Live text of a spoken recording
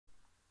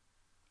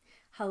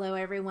Hello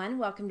everyone,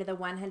 welcome to the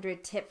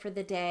 100 tip for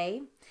the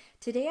day.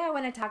 Today I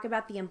want to talk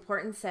about the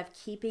importance of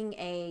keeping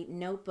a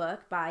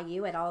notebook by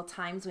you at all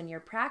times when you're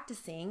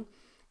practicing.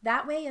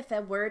 That way if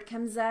a word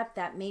comes up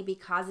that maybe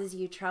causes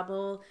you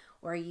trouble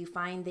or you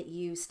find that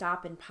you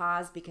stop and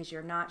pause because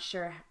you're not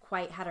sure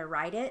quite how to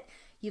write it,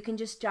 you can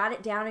just jot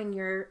it down in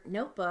your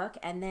notebook,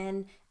 and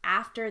then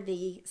after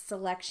the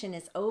selection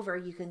is over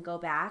you can go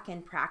back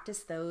and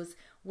practice those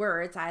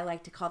words. I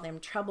like to call them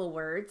trouble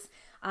words.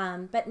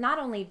 But not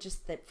only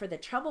just for the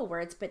trouble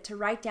words, but to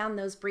write down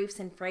those briefs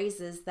and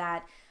phrases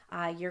that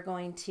you're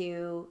going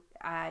to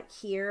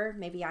hear.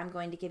 Maybe I'm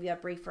going to give you a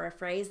brief or a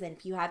phrase, and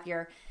if you have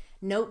your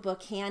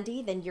notebook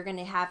handy, then you're going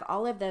to have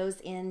all of those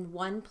in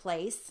one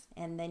place,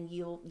 and then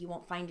you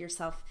won't find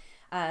yourself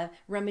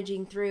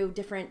rummaging through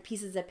different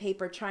pieces of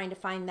paper trying to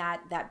find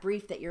that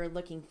brief that you're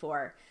looking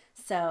for.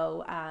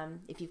 So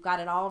if you've got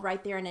it all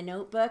right there in a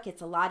notebook,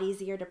 it's a lot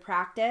easier to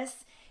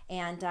practice.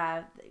 And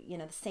the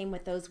same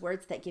with those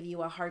words that give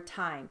you a hard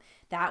time.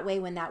 That way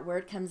when that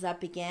word comes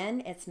up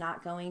again, it's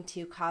not going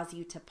to cause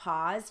you to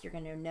pause. You're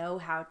going to know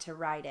how to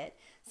write it.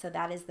 So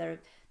that is the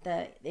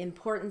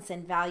importance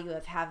and value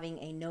of having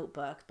a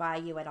notebook by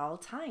you at all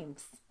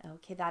times.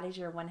 Okay, that is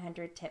your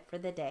 100 tip for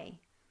the day.